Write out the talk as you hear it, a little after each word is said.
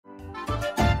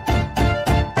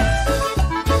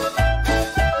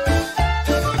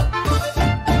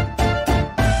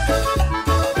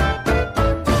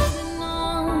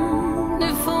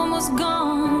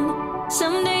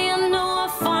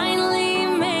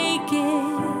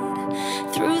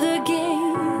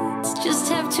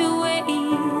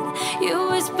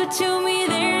to me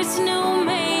there's no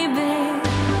maybe.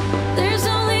 There's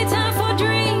only time for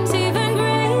dreams even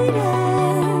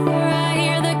greater. I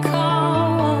hear the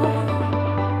call,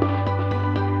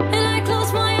 and I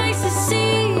close my eyes to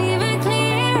see even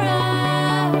clearer.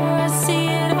 I see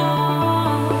it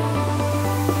all.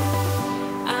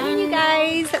 Hey you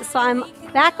guys, so I'm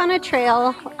back on a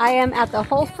trail. I am at the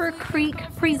Hoffler Creek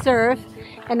Preserve,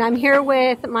 and I'm here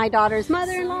with my daughter's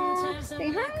mother-in-law.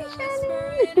 Say hi,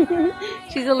 Shannon.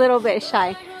 She's a little bit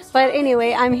shy. But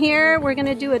anyway, I'm here. We're going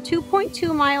to do a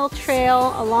 2.2 mile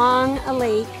trail along a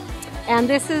lake. And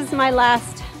this is my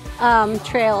last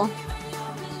trail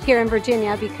here in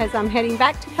Virginia because I'm heading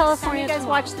back to California. If you guys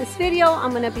watch this video,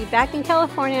 I'm going to be back in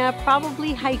California,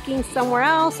 probably hiking somewhere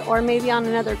else or maybe on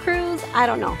another cruise. I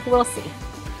don't know. We'll see.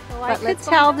 But let's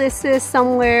tell this is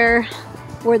somewhere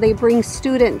where they bring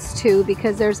students to,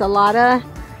 because there's a lot of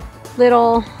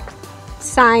little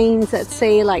signs that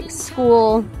say like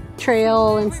school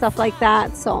trail and stuff like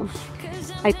that. So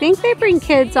I think they bring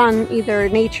kids on either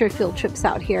nature field trips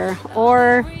out here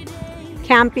or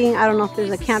camping. I don't know if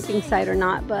there's a camping site or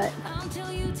not, but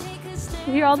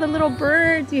you hear all the little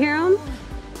birds, you hear them?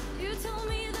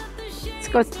 Let's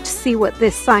go see what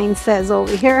this sign says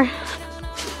over here.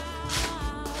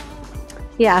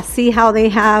 Yeah, see how they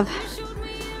have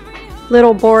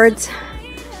little boards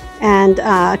and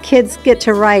kids get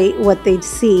to write what they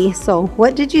see. So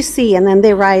what did you see? And then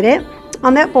they write it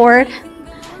on that board.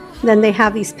 Then they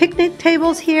have these picnic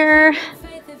tables here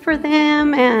for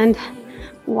them and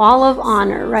wall of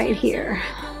honor right here.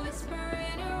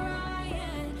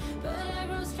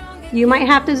 You might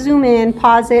have to zoom in,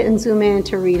 pause it and zoom in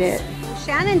to read it.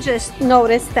 Shannon just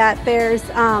noticed that there's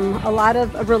a lot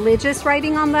of religious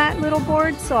writing on that little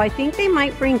board, so I think they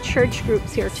might bring church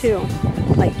groups here too,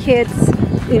 like kids,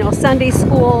 you know, Sunday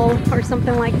school or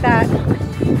something like that.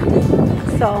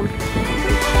 So, I'm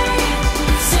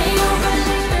not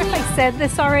sure if I said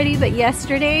this already, but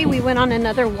yesterday we went on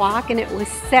another walk and it was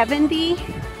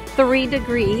 73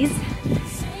 degrees.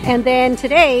 And then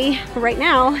today, right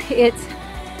now, it's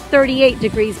 38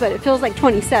 degrees, but it feels like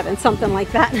 27, something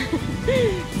like that.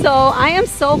 So I am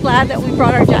so glad that we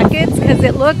brought our jackets because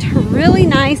it looked really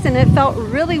nice and it felt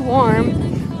really warm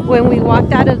when we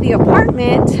walked out of the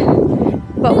apartment.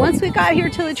 But once we got here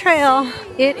to the trail,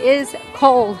 it is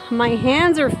cold. My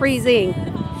hands are freezing.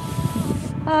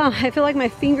 Oh, I feel like my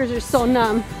fingers are so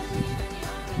numb.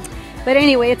 But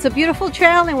anyway, it's a beautiful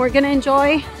trail and we're going to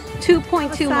enjoy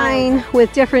 2.2 miles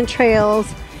with different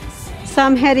trails.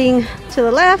 Some heading to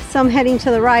the left, some heading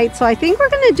to the right. So I think we're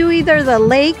going to do either the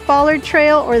Lake Ballard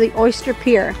Trail or the Oyster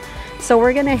Pier. So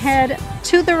we're going to head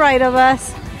to the right of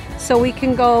us so we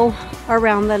can go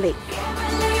around the lake.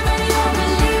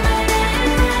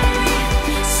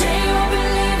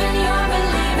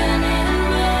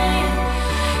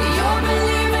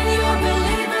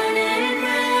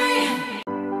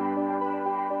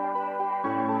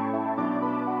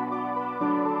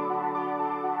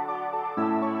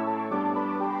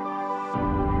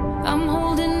 I'm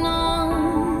holding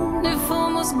on, if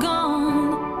almost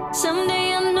gone.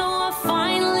 Someday I know I'll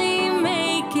finally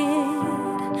make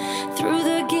it through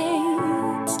the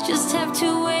gates. Just have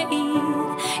to wait.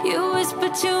 You whisper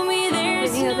to me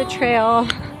there's no the trail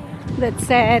that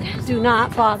said do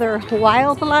not bother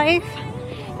wildlife,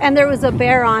 and there was a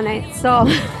bear on it. So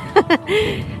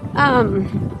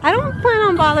I don't plan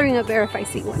on bothering a bear if I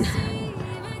see one.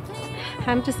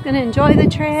 I'm just gonna enjoy the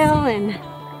trail and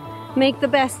make the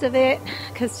best of it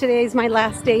because today's my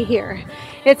last day here.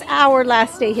 It's our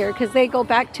last day here because they go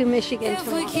back to Michigan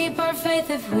tomorrow. If we keep our faith,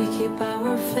 if we keep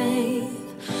our faith.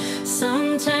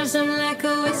 Sometimes I'm like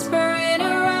a whisper in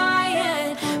a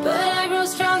riot, but I grow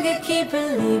stronger, keep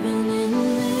believing in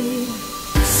me.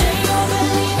 Say you're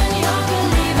believing in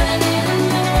me.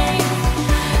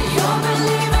 You're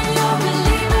believing in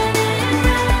me.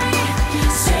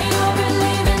 Say you're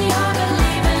believing in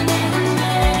me.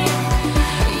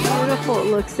 Beautiful it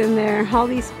looks in there. All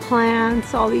these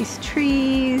plants, all these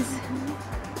trees.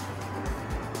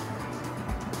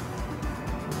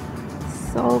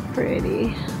 So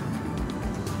pretty.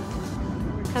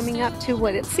 We're coming up to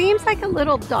what it seems like a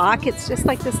little dock. It's just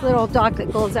like this little dock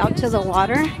that goes out to the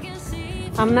water.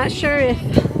 I'm not sure if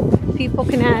people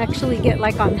can actually get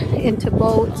like on into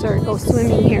boats or go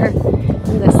swimming here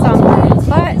in the summer,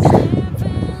 but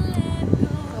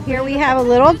here we have a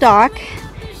little dock.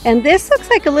 And this looks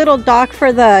like a little dock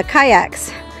for the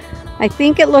kayaks. I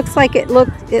think it looks like they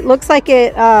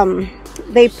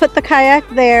put the kayak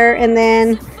there and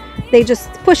then they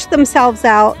just push themselves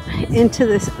out into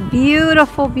this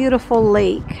beautiful, beautiful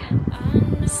lake.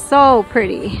 So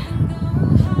pretty.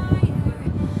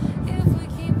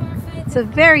 It's a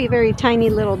very, very tiny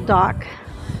little dock.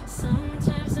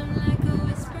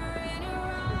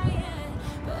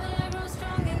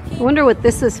 I wonder what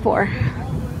this is for.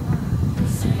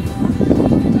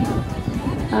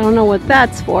 I don't know what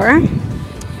that's for.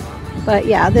 But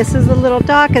yeah, this is a little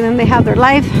dock, and then they have their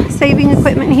life-saving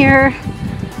equipment here.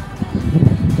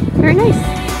 Very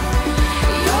nice.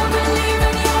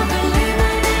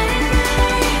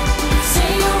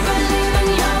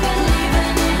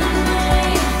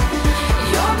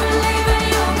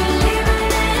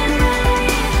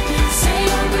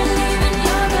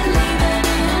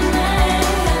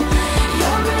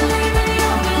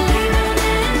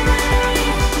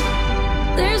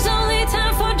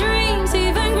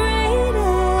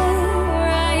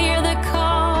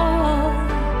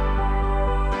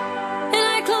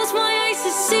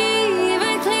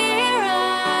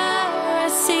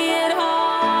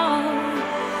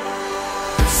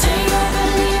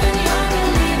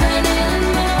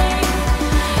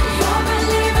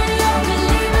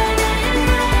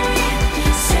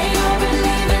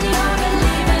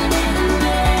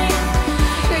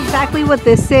 Exactly what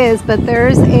this is, but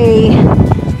there's a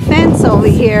fence over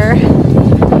here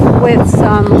with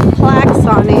some plaques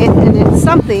on it, and it's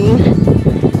something.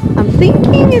 I'm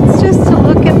thinking it's just to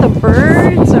look at the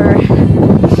birds, or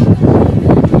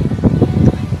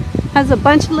has a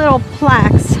bunch of little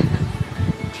plaques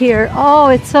here. Oh,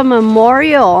 it's a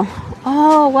memorial.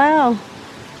 Oh wow,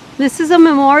 this is a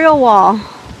memorial wall.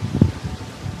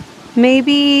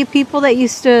 Maybe people that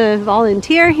used to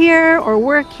volunteer here or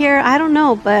work here, I don't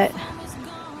know, but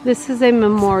this is a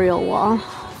memorial wall.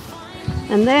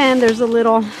 And then there's a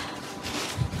little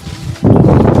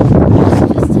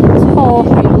hole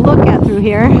for you to look at through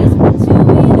here.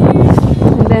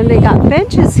 And then they got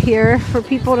benches here for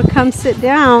people to come sit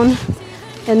down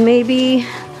and maybe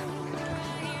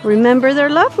remember their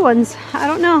loved ones. I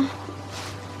don't know.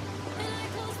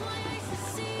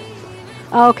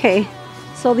 Okay.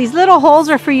 So these little holes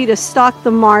are for you to stalk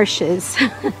the marshes.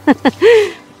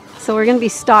 So we're going to be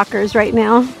stalkers right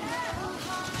now.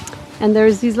 And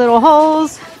there's these little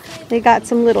holes. They got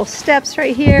some little steps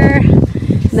right here.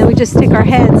 And then we just stick our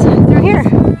heads through here,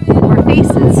 our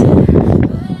faces,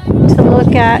 to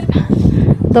look at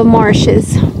the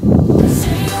marshes.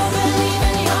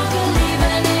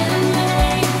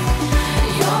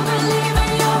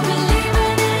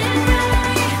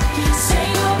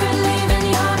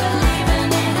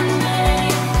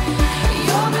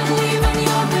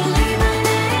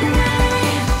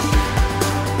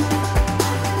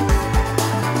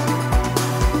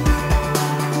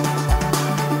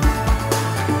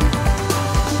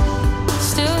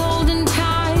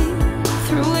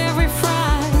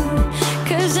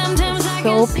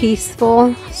 So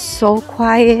peaceful, so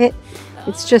quiet.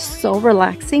 It's just so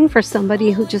relaxing for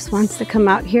somebody who just wants to come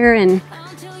out here and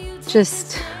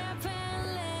just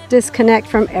disconnect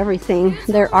from everything.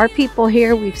 There are people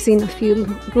here. We've seen a few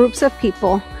groups of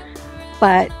people,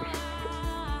 but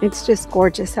it's just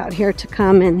gorgeous out here to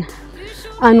come and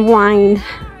unwind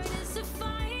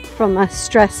from a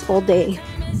stressful day.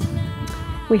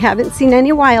 We haven't seen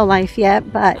any wildlife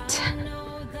yet, but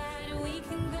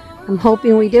I'm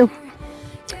hoping we do.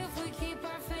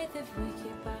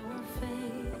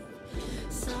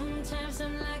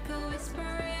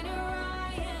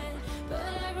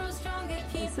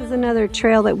 This is another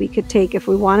trail that we could take if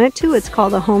we wanted to. It's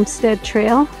called the Homestead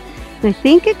Trail. And I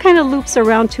think it kind of loops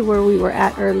around to where we were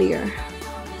at earlier.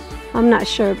 I'm not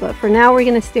sure, but for now we're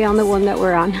going to stay on the one that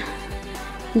we're on.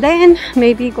 Then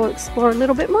maybe go explore a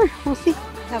little bit more. We'll see.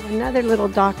 We have another little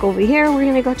dock over here we're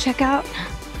going to go check out.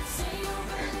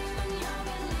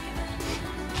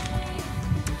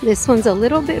 This one's a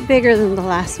little bit bigger than the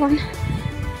last one.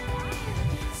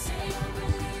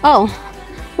 Oh,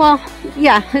 well,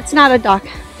 yeah, it's not a dock.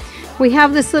 We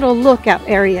have this little lookout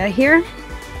area here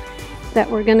that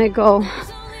we're gonna go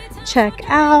check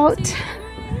out.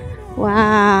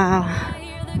 Wow,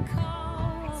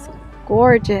 it's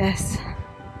gorgeous.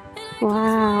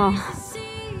 Wow,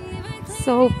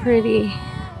 so pretty.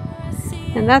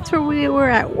 And that's where we were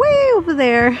at, way over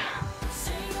there.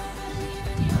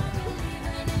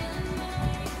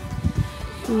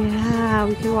 Yeah,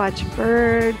 we can watch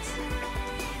birds.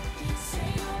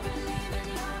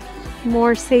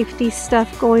 More safety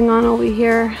stuff going on over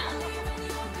here.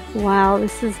 Wow,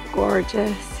 this is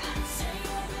gorgeous.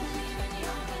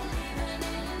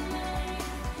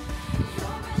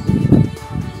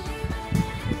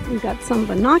 We got some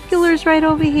binoculars right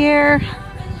over here.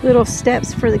 Little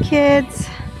steps for the kids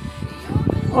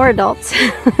or adults.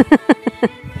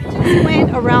 Just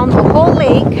went around the whole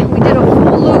lake. We did a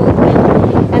full loop.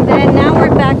 And then now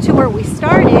we're back to where we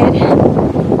started.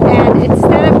 And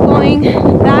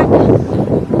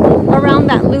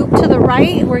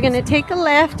we're gonna take a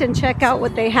left and check out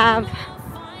what they have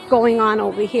going on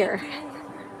over here.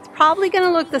 It's probably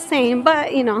gonna look the same,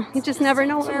 but you know, you just never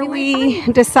know where we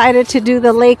decided to do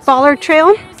the Lake Baller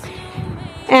Trail.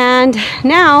 And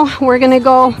now we're gonna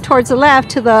go towards the left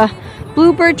to the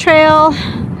Bluebird Trail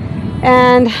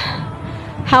and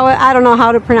I don't know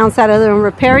how to pronounce that other one,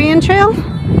 Riparian Trail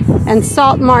and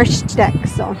Salt Marsh Deck.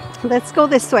 So let's go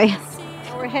this way.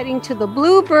 We're heading to the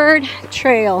Bluebird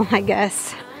Trail, I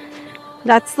guess.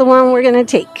 That's the one we're gonna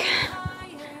take.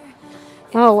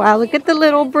 Oh wow, look at the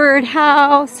little bird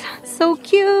house. So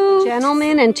cute.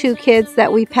 Gentleman and two kids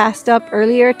that we passed up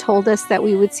earlier told us that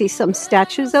we would see some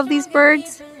statues of these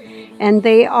birds. And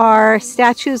they are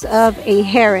statues of a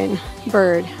heron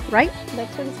bird, right?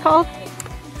 That's what it's called.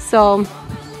 So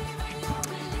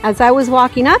as I was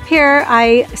walking up here,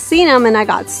 I seen them and I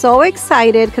got so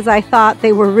excited because I thought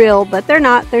they were real, but they're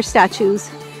not. They're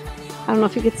statues. I don't know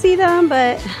if you could see them,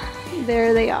 but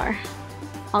there they are.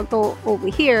 I'll go over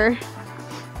here,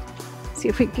 see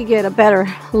if we can get a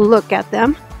better look at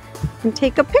them and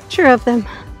take a picture of them.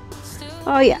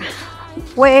 Oh yeah,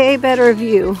 way better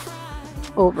view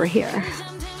over here.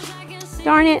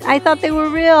 Darn it, I thought they were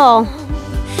real.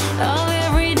 Oh,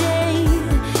 every day,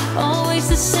 always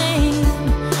the same,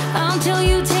 until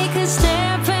you take a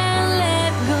step and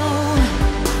let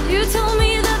go. You told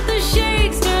me that the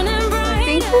shades turning bright. I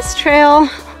think this trail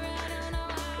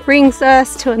brings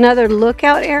us to another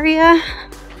lookout area.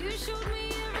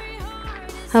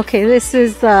 Okay, this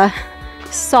is the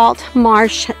Salt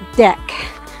Marsh Deck.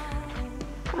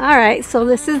 Alright, so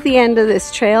this is the end of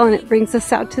this trail and it brings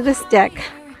us out to this deck.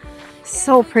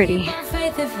 So pretty.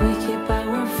 If we keep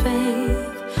our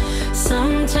faith.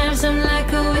 Sometimes I'm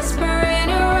like a whisper in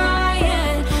a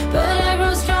riot, but I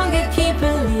grow stronger, keep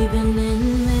believing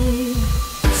in me.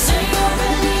 So you're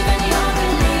believing in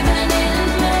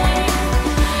me.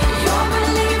 You're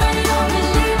believing in me.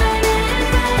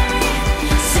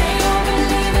 Say you're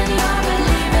believing in me.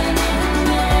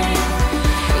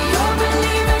 You're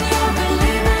believing in me.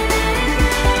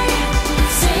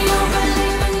 Say you're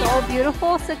believing. So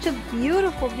beautiful, such a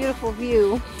beautiful, beautiful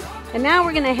view. And now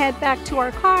we're gonna head back to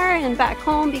our car and back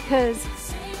home because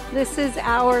this is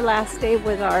our last day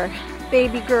with our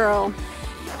baby girl.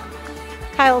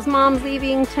 Kyle's mom's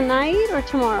leaving tonight or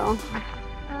tomorrow?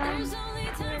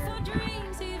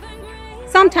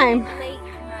 Sometime.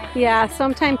 Yeah,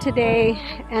 sometime today.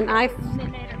 And I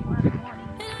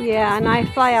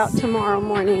fly out tomorrow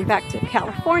morning back to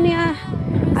California.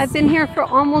 I've been here for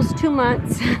almost 2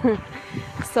 months.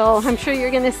 So I'm sure you're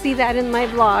gonna see that in my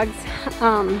vlogs.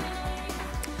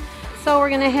 So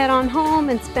we're gonna head on home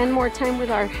and spend more time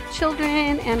with our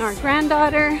children and our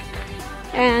granddaughter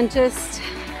and just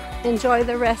enjoy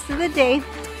the rest of the day.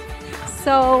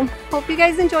 So hope you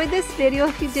guys enjoyed this video.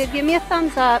 If you did, give me a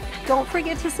thumbs up. Don't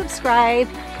forget to subscribe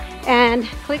and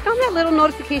click on that little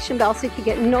notification bell so you can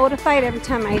get notified every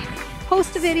time I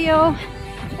post a video.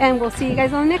 And we'll see you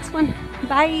guys on the next one.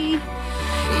 Bye. You're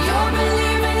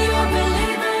believing in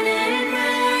me.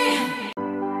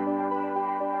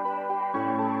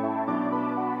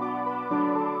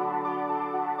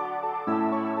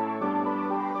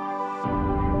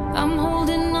 I'm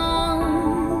holding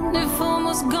on, if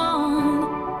almost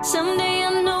gone. Someday I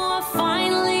know I'll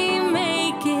finally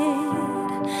make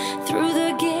it through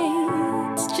the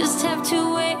gates. Just have to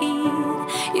wait.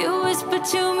 You whisper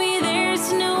to me,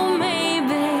 there's no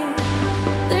maybe.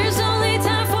 There's only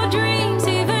time for dreams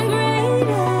even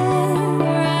greater.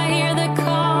 I hear the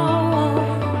call,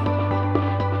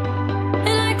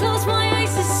 and I close my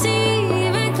eyes to see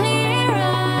even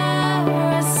clearer.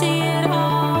 I see it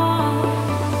all.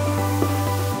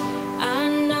 I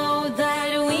know that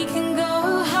we can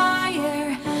go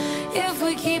higher if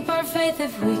we keep our faith,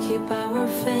 if we keep our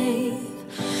faith.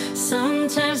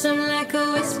 Sometimes I'm like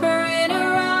a whisper in a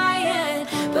riot,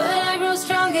 but I grow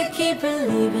stronger, keep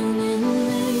believing in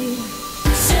me.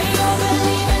 Say you're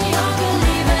believing in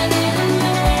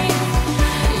me.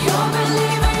 You're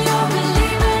believing in me.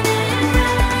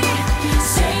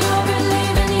 Say you're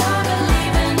believing in me.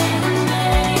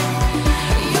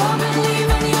 You're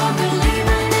believing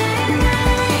in me.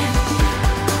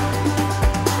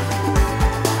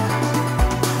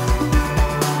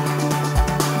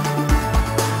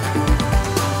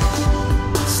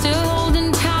 Still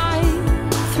holding tight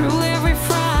through every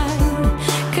fight,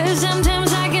 'cause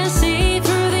sometimes I can see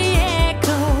through the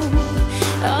echo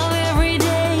of every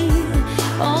day,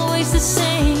 always the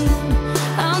same,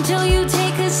 until you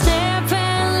take a step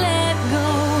and let go.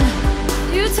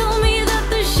 You told me that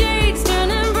the shades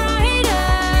turning brighter,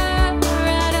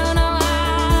 I don't know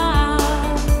how.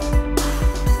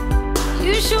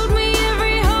 You showed me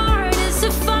every heart is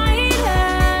a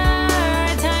fighter.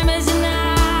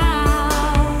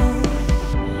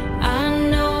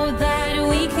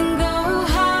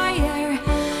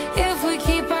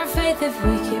 faith if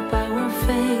we keep